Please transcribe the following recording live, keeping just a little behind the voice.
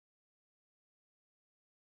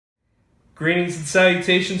Greetings and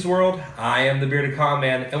salutations, world. I am the Bearded Con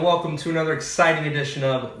Man, and welcome to another exciting edition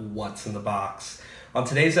of What's in the Box. On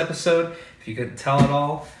today's episode, if you couldn't tell at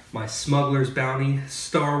all, my Smugglers Bounty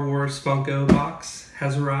Star Wars Funko box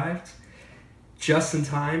has arrived just in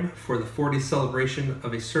time for the 40th celebration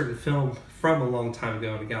of a certain film from a long time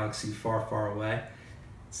ago in a galaxy far, far away.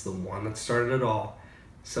 It's the one that started it all.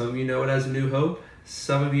 Some of you know it as A New Hope,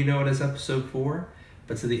 some of you know it as Episode 4,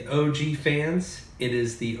 but to the OG fans, it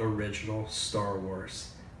is the original Star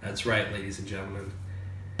Wars. That's right, ladies and gentlemen.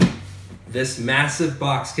 This massive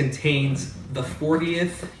box contains the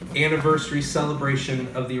 40th anniversary celebration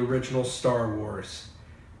of the original Star Wars.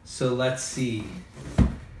 So let's see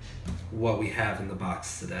what we have in the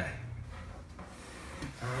box today.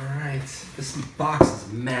 Alright, this box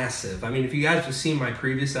is massive. I mean, if you guys have seen my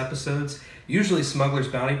previous episodes, usually Smugglers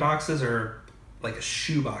Bounty boxes are like a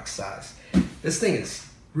shoebox size. This thing is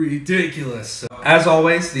ridiculous. So, as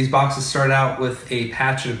always, these boxes start out with a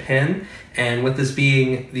patch and a pin, and with this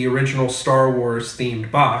being the original Star Wars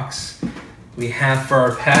themed box, we have for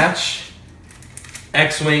our patch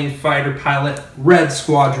X-Wing fighter pilot Red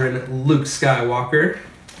Squadron Luke Skywalker,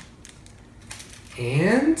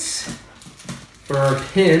 and for our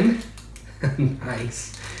pin,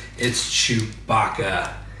 nice, it's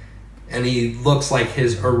Chewbacca, and he looks like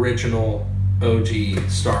his original OG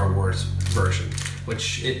Star Wars version.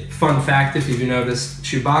 Which, fun fact, if you've noticed,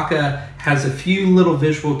 Chewbacca has a few little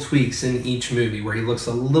visual tweaks in each movie where he looks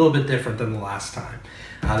a little bit different than the last time.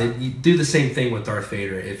 They do the same thing with Darth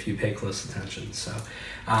Vader if you pay close attention. So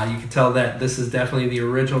you can tell that this is definitely the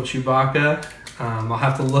original Chewbacca. I'll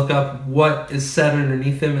have to look up what is said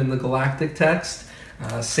underneath him in the galactic text.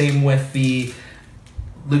 Same with the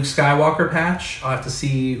Luke Skywalker patch. I'll have to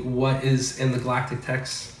see what is in the galactic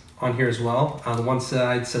text on here as well. The one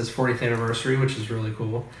side says 40th anniversary, which is really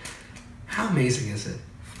cool. How amazing is it?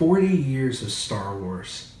 40 years of Star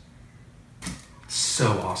Wars.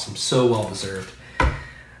 So awesome, so well deserved.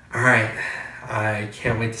 All right, I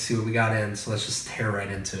can't wait to see what we got in, so let's just tear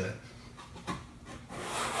right into it.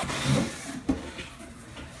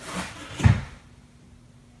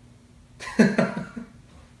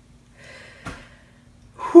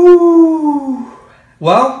 Whew.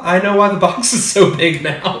 Well, I know why the box is so big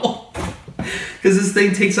now. Because this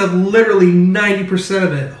thing takes up literally 90%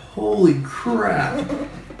 of it. Holy crap.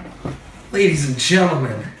 Ladies and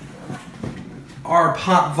gentlemen, our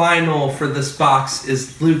pop vinyl for this box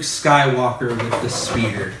is Luke Skywalker with the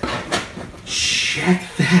speeder. Check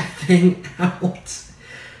that thing out.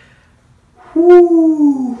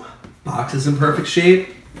 Whoo. Box is in perfect shape.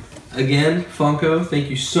 Again, Funko, thank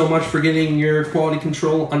you so much for getting your quality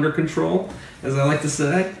control under control, as I like to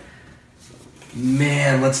say.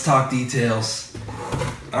 Man, let's talk details.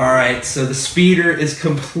 Alright, so the speeder is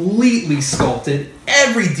completely sculpted.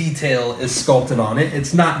 Every detail is sculpted on it.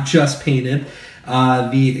 It's not just painted.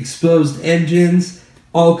 The exposed engines,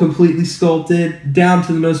 all completely sculpted, down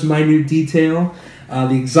to the most minute detail.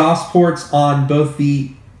 The exhaust ports on both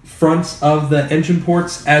the fronts of the engine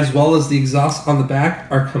ports as well as the exhaust on the back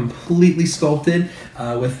are completely sculpted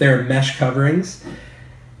with their mesh coverings.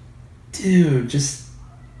 Dude, just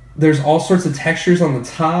there's all sorts of textures on the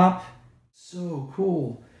top. So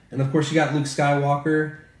cool. And of course you got Luke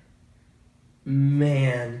Skywalker.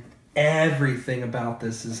 Man, everything about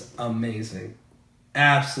this is amazing.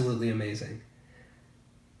 Absolutely amazing.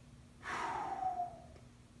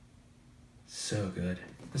 So good.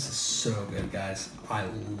 This is so good, guys. I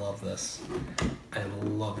love this. I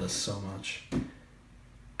love this so much.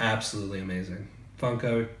 Absolutely amazing.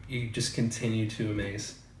 Funko, you just continue to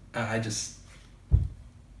amaze.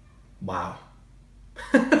 Wow.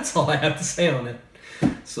 That's all I have to say on it.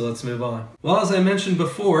 So let's move on. Well, as I mentioned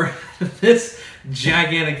before, this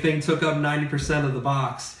gigantic thing took up 90% of the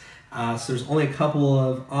box. So there's only a couple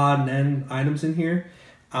of odd and end items in here.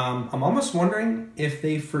 I'm almost wondering if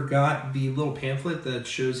they forgot the little pamphlet that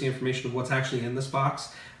shows the information of what's actually in this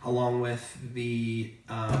box, along with the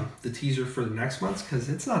teaser for the next month's, because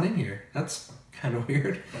it's not in here. That's kind of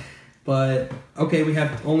weird. But, okay, we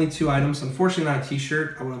have only 2 items. Unfortunately, not a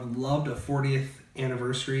t-shirt. I would have loved a 40th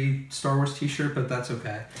anniversary Star Wars t-shirt, but that's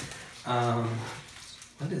okay.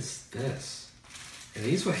 What is this? Are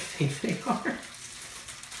these what I think they are?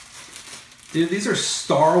 Dude, these are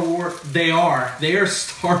Star Wars. They are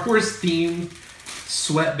Star Wars themed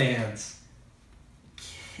sweatbands.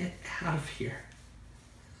 Get out of here.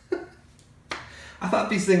 I thought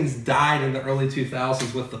these things died in the early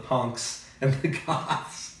 2000s with the punks and the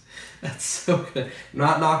goths. That's so good.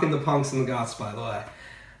 Not knocking the punks and the goths, by the way.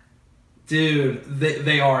 Dude,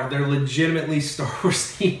 they're legitimately Star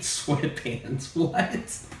Wars themed sweatbands.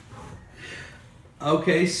 What?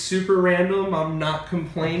 Okay, super random. I'm not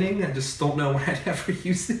complaining. I just don't know when I'd ever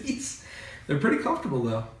use these. They're pretty comfortable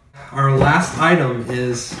though. Our last item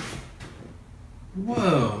is,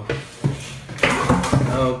 whoa.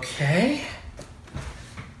 Okay.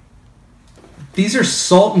 These are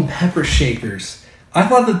salt and pepper shakers. I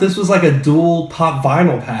thought that this was like a dual pop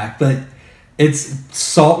vinyl pack, but it's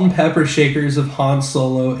salt and pepper shakers of Han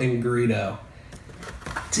Solo and Greedo.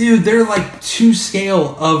 Dude, they're like 2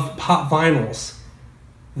 scale of pop vinyls.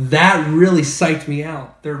 That really psyched me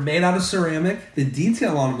out. They're made out of ceramic. The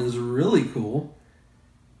detail on them is really cool.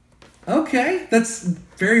 Okay, that's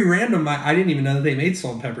very random. I didn't even know that they made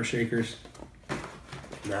salt and pepper shakers.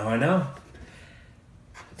 Now I know.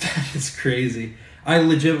 That is crazy. I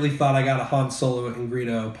legitimately thought I got a Han Solo and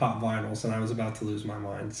Greedo pop vinyls and I was about to lose my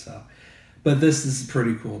mind. So, but this is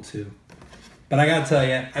pretty cool too. But I gotta tell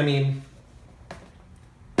you, I mean,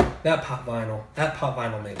 that pop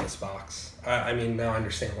vinyl made this box. I mean, now I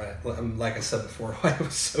understand why, like I said before, why it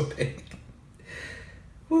was so big.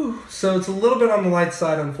 Whew. So it's a little bit on the light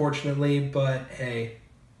side, unfortunately, but hey,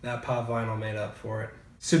 that pop vinyl made up for it.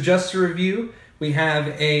 So just to review, we have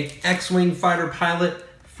a X-Wing fighter pilot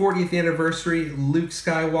 40th anniversary Luke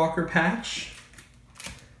Skywalker patch.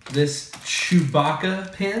 This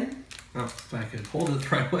Chewbacca pin. Oh, if I could hold it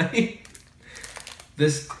the right way.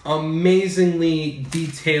 This amazingly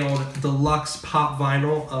detailed deluxe pop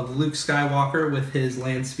vinyl of Luke Skywalker with his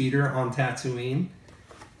land speeder on Tatooine.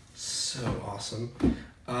 So awesome.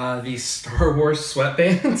 These Star Wars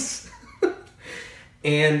sweatbands.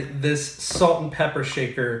 And this salt and pepper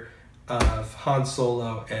shaker of Han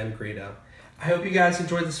Solo and Greedo. I hope you guys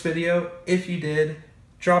enjoyed this video. If you did,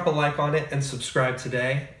 drop a like on it and subscribe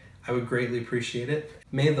today. I would greatly appreciate it.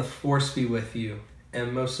 May the Force be with you.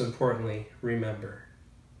 And most importantly, remember,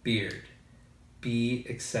 Beard, be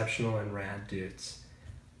exceptional and rad dudes.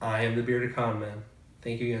 I am the Bearded Con Man.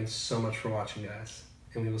 Thank you again so much for watching, guys.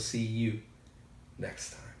 And we will see you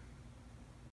next time.